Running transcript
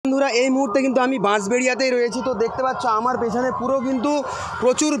বন্ধুরা এই মুহূর্তে কিন্তু আমি বাঁশবেড়িয়াতেই রয়েছি। তো দেখতে পাচ্ছ আমার পেছনে পুরো কিন্তু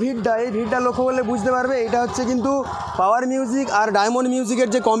প্রচুর ভিড়টা, এই ভিড়টা লক্ষ্য করলে বুঝতে পারবে এটা হচ্ছে কিন্তু পাওয়ার মিউজিক আর ডায়মন্ড মিউজিকের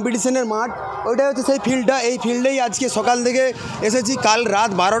যে কম্পিটিশনের মাঠ, ওইটাই হচ্ছে সেই ফিল্ডটা। এই ফিল্ডেই আজকে সকাল থেকে এসেছি, কাল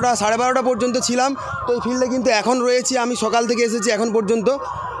রাত 12টা 12:30 পর্যন্ত ছিলাম। তো এই ফিল্ডে কিন্তু এখন রয়েছি, আমি সকাল থেকে এসেছি এখন পর্যন্ত।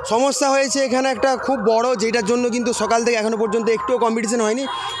 সমস্যা হয়েছে এখানে একটা খুব বড়, যেটার জন্য কিন্তু সকাল থেকে এখনও পর্যন্ত একটুও কম্পিটিশন হয়নি,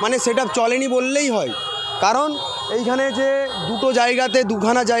 মানে সেটআপ চলেনি বললেই হয়। কারণ এইখানে যে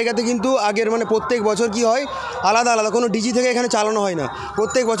দুখানা জায়গাতে কিন্তু আগের মানে প্রত্যেক বছর কি হয় আলাদা আলাদা, কোনো ডিজি থেকে এখানে চালানো হয় না,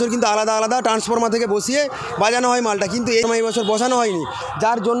 প্রত্যেক বছর কিন্তু আলাদা আলাদা ট্রান্সফরমার থেকে বসিয়ে বাজানো হয় মালটা, কিন্তু এই বছর বসানো হয়নি,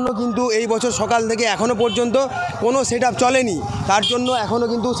 যার জন্য কিন্তু এই বছর সকাল থেকে এখনও পর্যন্ত কোনো সেটআপ চলেনি। তার জন্য এখনও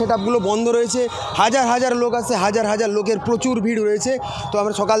কিন্তু সেটআপগুলো বন্ধ রয়েছে, হাজার হাজার লোক আসছে, হাজার হাজার লোকের প্রচুর ভিড় রয়েছে। তো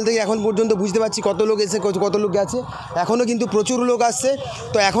আমরা সকাল থেকে এখন পর্যন্ত বুঝতে পারছি কত লোক এসে কত লোক গেছে, এখনও কিন্তু প্রচুর লোক আসছে।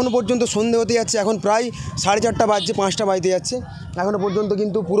 তো এখনও পর্যন্ত সন্ধে হতে যাচ্ছে, এখন প্রায় 4:30 বাজছে, 5টা বাজতে যাচ্ছে, এখনও পর্যন্ত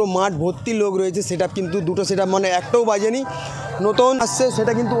কিন্তু পুরো মাঠ ভর্তি লোক রয়েছে। সেটআপ কিন্তু দুটো সেটআপ মানে একটাও বাজেনি, নতুন আসছে,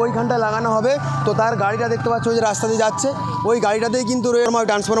 সেটা কিন্তু ওইখানটায় লাগানো হবে। তো তার গাড়িটা দেখতে পাচ্ছ ওই যে রাস্তা দিয়ে যাচ্ছে, ওই গাড়িটাতেই কিন্তু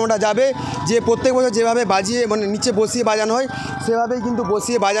ট্রান্সফরমারটা যাবে, যে প্রত্যেক বছর যেভাবে বাজিয়ে মানে নিচে বসিয়ে বাজানো হয় সেভাবেই কিন্তু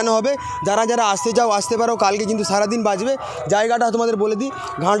বসিয়ে বাজানো হবে। যারা যারা আসতে চাও আসতে পারো, কালকে কিন্তু সারাদিন বাজবে। জায়গাটা তোমাদের বলে দিই,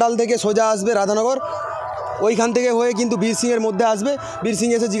 ঘাটাল থেকে সোজা আসবে রাধানগর, ওইখান থেকে হয়ে কিন্তু বীর সিংয়ের মধ্যে আসবে। বীর সিং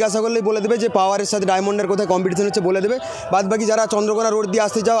এসে জিজ্ঞাসা করলেই বলে দেবে যে পাওয়ারের সাথে ডায়মন্ডের কোথায় কম্পিটিশন হচ্ছে বলে দেবে। বাদবাকি যারা চন্দ্রকোনা রোড দিয়ে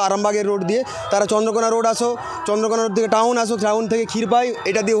আসতে চাও, আরামবাগের রোড দিয়ে, তারা চন্দ্রকোনা রোড আসো, চন্দ্রকোনা রোড থেকে টাউন আসো, টাউন থেকে ক্ষীরপাই,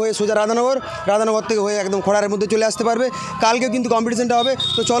 এটা দিয়ে হয়ে সোজা রাধানগর, রাধানগর থেকে হয়ে একদম খড়ারের মধ্যে চলে আসতে পারবে। কালকে কিন্তু কম্পিটিশনটা হবে।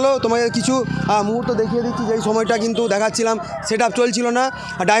 তো চলো তোমাদের কিছু মুহূর্ত দেখিয়ে দিচ্ছি, যেই সময়টা কিন্তু দেখাচ্ছিলাম সেটআপ চলছিল না।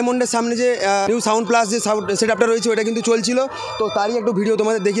 ডায়মন্ডের সামনে যে নিউ সাউন্ড প্লাস যে সেটআপটা রয়েছে ওটা কিন্তু চলছিল। তো তারই একটু ভিডিও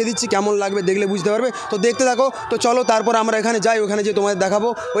তোমাদের দেখিয়ে দিচ্ছি, কেমন লাগবে দেখলে বুঝতে পারবে। তো দেখতে থাকো। তো চলো তারপর আমরা এখানে যাই, ওখানে যে তোমাদের দেখাবো,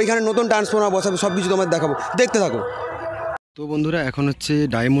 ওইখানে নতুন ট্রান্সফরমার বসাবে, সব কিছু তোমাদের দেখাবো, দেখতে থাকো। তো বন্ধুরা এখন হচ্ছে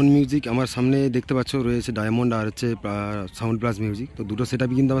ডায়মন্ড মিউজিক আমার সামনে দেখতে পাচ্ছ রয়েছে, ডায়মন্ড আর হচ্ছে সাউন্ড প্লাস মিউজিক। তো দুটো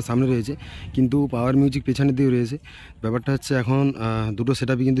সেটআপই কিন্তু আমার সামনে রয়েছে, কিন্তু পাওয়ার মিউজিক পেছনের দিকে রয়েছে। ব্যাপারটা হচ্ছে এখন দুটো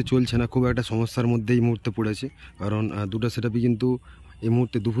সেটআপই কিন্তু চলছে না, খুব একটা সমস্যার মধ্যে এই মুহূর্তে পড়েছে। কারণ দুটো সেটআপই কিন্তু এই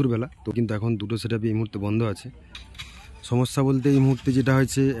মুহূর্তে দুপুরবেলা, তো কিন্তু এখন দুটো সেটআপই এই মুহূর্তে বন্ধ আছে। সমস্যা বলতে এই মুহূর্তে যেটা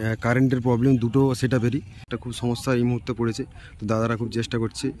হয়েছে কারেন্টের প্রবলেম, দুটো সেটআপেরই একটা খুব সমস্যা এই মুহূর্তে পড়েছে। তো দাদারা খুব চেষ্টা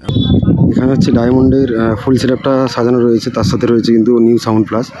করছে। এখানে হচ্ছে ডায়মন্ডের ফুল সেটআপটা সাজানো রয়েছে, তার সাথে রয়েছে কিন্তু নিউ সাউন্ড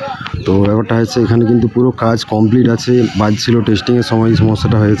প্লাস। তো ব্যাপারটা হচ্ছে এখানে কিন্তু পুরো কাজ কমপ্লিট আছে, বাজছিল টেস্টিংয়ের সময়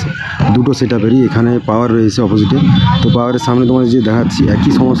সমস্যাটা হয়েছে। দুটো সেটআপেরই এখানে পাওয়ার রয়েছে অপোজিটে। তো পাওয়ারের সামনে তোমাদের যে দেখাচ্ছি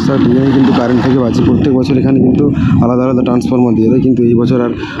একই সমস্যা, দুজনেই কিন্তু কারেন্ট থেকে বাজছে। প্রত্যেক বছর এখানে কিন্তু আলাদা আলাদা ট্রান্সফরমার দিয়ে দেয়, কিন্তু এই বছর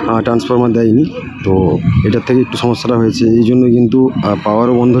আর ট্রান্সফরমার দেয়নি। তো এটার থেকে একটু সমস্যাটা হয়েছে, এই জন্য কিন্তু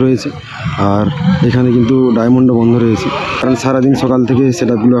পাওয়ারও বন্ধ রয়েছে, আর এখানে কিন্তু ডায়মন্ডও বন্ধ রয়েছে। কারণ সারাদিন সকাল থেকে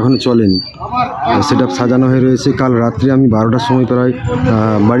সেটআপগুলো এখনও চলেনি, সেটআপ সাজানো হয়ে রয়েছে। কাল রাত্রে আমি 12টার সময় প্রায়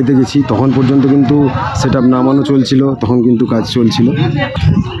বাড়িতে গেছি, তখন পর্যন্ত কিন্তু সেটআপ নামানো চলছিল, তখন কিন্তু কাজ চলছিল।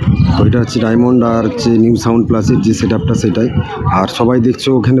 ওইটা হচ্ছে ডায়মন্ড আর হচ্ছে নিউ সাউন্ড প্লাসের যে সেটআপটা সেটাই। আর সবাই দেখছো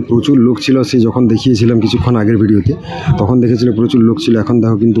ওখানে প্রচুর লোক ছিল, সে যখন দেখিয়েছিলাম কিছুক্ষণ আগের ভিডিওতে তখন দেখেছিল প্রচুর লোক ছিল। এখন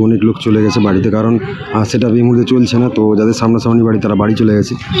দেখো কিন্তু অনেক লোক চলে গেছে বাড়িতে, কারণ সেটআপ এই মুহূর্তে চলছে না। তো যাদের সামনাসামনি বাড়ি তারা বাড়ি চলে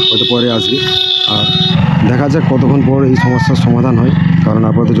গেছে, হয়তো পরে আসবে। আর দেখা যাক কতক্ষণ পর এই সমস্যার সমাধান হয়, কারণ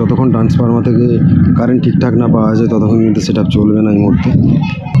আপাতত যতক্ষণ ট্রান্সফরমার থেকে কারেন্ট ঠিকঠাক না পাওয়া যায় ততক্ষণ কিন্তু সেটআপ চলবে না এই মুহূর্তে।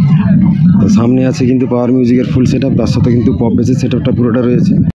 তো সামনে আছে কিন্তু পাওয়ার মিউজিকের ফুল সেটআপ, তার সাথে কিন্তু পপ বেসের সেটআপটা পুরোটা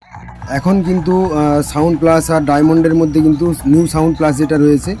রয়েছে। এখন কিন্তু সাউন্ড প্লাস আর ডায়মন্ডের মধ্যে কিন্তু নিউ সাউন্ড প্লাস যেটা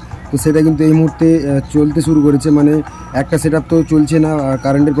রয়েছে, তো সেটা কিন্তু এই মুহূর্তে চলতে শুরু করেছে। মানে একটা সেটআপ তো চলছে না,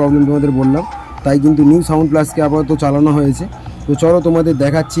 কারেন্টের প্রবলেম তোমাদের বললাম, তাই কিন্তু নিউ সাউন্ড প্লাসকে আপাতত চালানো হয়েছে। তো চলো তোমাদের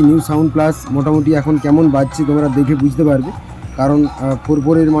দেখাচ্ছি নিউ সাউন্ড প্লাস মোটামুটি এখন কেমন বাজছে, তোমরা দেখে বুঝতে পারবে। কারণ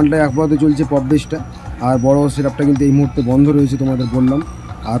ফোরের মালটায় আপাতত চলছে পপ বেসটা, আর বড় সেটআপটা কিন্তু এই মুহূর্তে বন্ধ রয়েছে তোমাদের বললাম।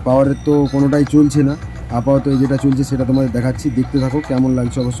 আর পাওয়ারের তো কোনোটাই চলছে না, আপাতত যেটা চলছে সেটা তোমাদের দেখাচ্ছি, দেখতে থাকো। কেমন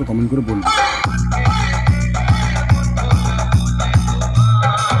লাগছে অবশ্যই কমেন্ট করে বলবে।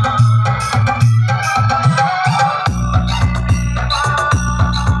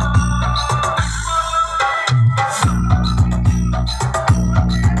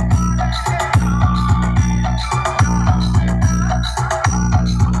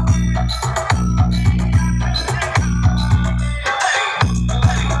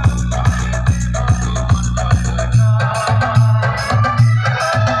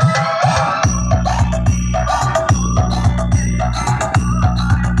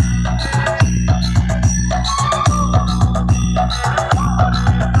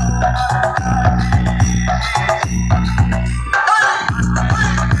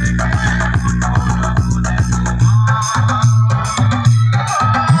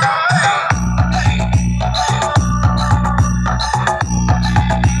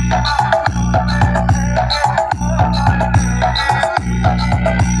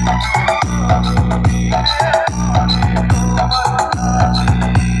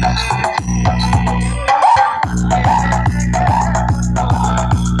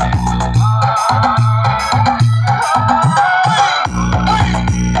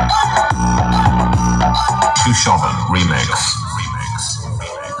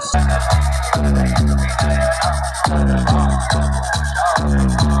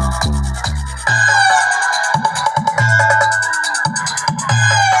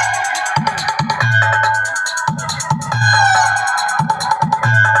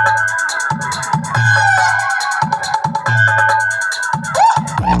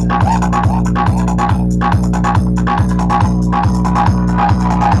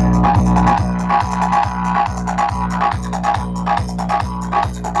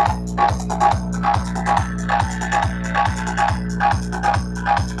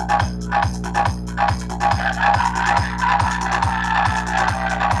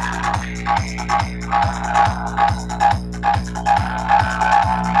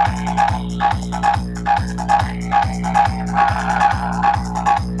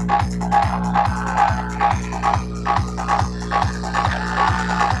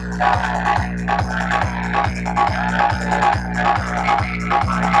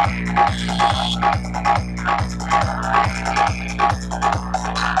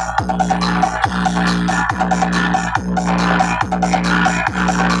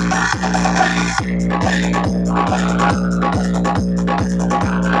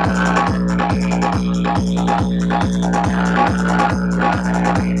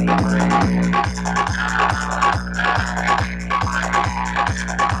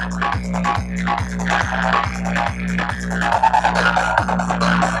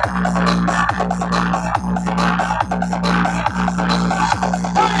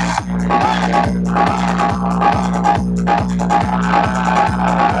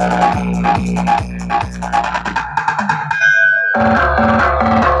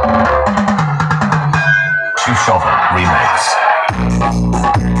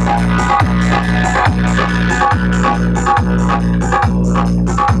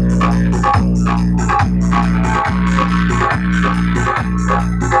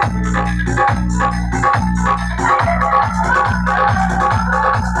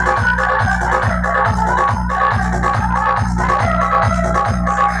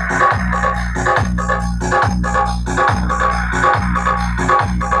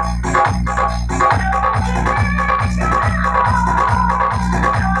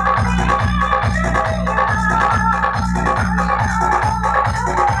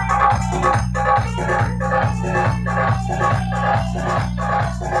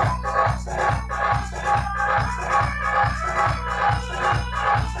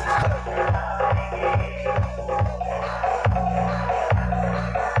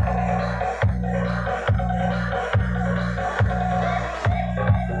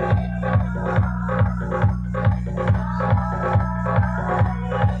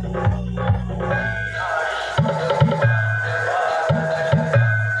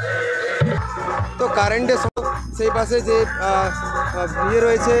 কারেন্টের সেই পাশে যে ইয়ে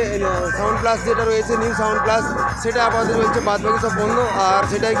রয়েছে সাউন্ড প্লাস যেটা রয়েছে নিউ সাউন্ড প্লাস সেটা আপাতত রয়েছে, বাদবাকি সব বন্ধ। আর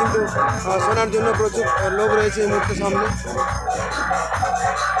সেটাই কিন্তু শোনার জন্য প্রচুর লোক রয়েছে এই মুহূর্তে সামনে।